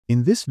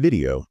In this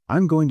video,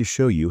 I'm going to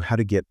show you how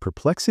to get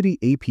Perplexity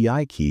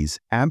API keys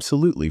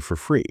absolutely for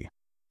free.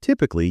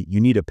 Typically, you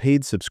need a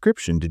paid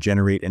subscription to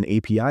generate an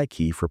API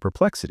key for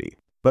Perplexity,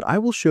 but I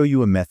will show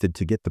you a method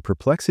to get the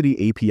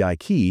Perplexity API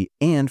key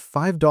and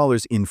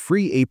 $5 in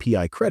free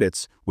API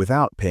credits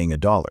without paying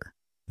 $1.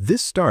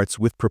 This starts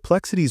with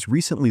Perplexity's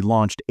recently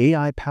launched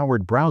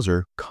AI-powered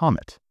browser,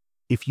 Comet.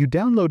 If you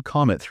download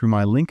Comet through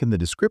my link in the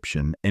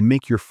description and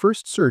make your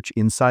first search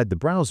inside the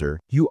browser,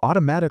 you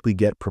automatically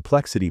get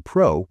Perplexity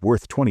Pro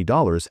worth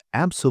 $20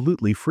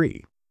 absolutely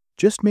free.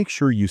 Just make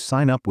sure you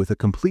sign up with a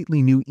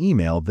completely new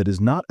email that is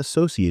not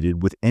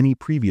associated with any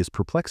previous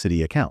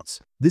Perplexity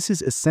accounts. This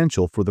is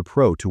essential for the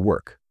Pro to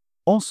work.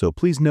 Also,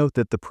 please note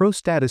that the Pro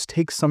status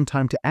takes some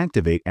time to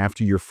activate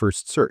after your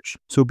first search,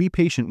 so be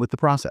patient with the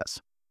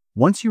process.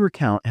 Once your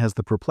account has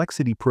the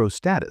Perplexity Pro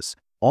status,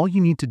 all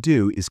you need to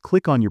do is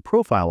click on your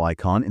profile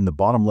icon in the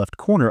bottom left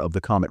corner of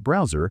the Comet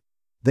browser,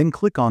 then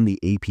click on the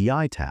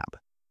API tab.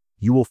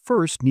 You will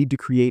first need to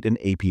create an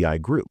API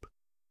group.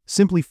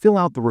 Simply fill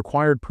out the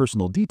required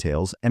personal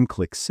details and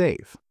click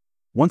Save.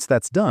 Once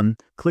that's done,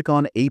 click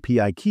on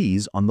API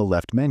Keys on the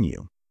left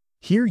menu.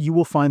 Here you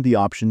will find the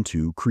option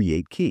to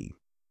Create Key.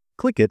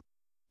 Click it,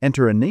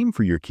 enter a name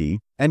for your key,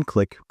 and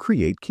click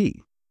Create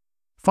Key.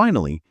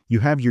 Finally,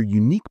 you have your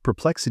unique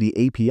Perplexity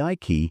API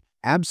key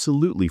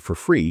absolutely for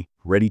free,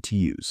 ready to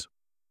use.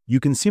 You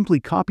can simply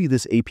copy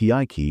this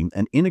API key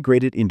and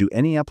integrate it into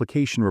any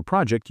application or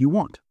project you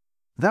want.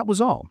 That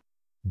was all.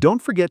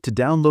 Don't forget to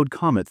download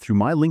Comet through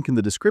my link in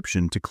the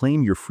description to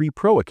claim your free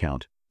Pro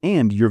account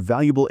and your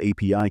valuable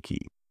API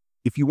key.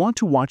 If you want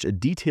to watch a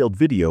detailed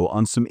video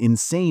on some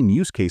insane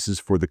use cases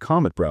for the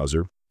Comet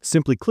browser,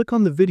 simply click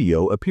on the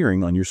video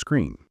appearing on your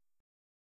screen.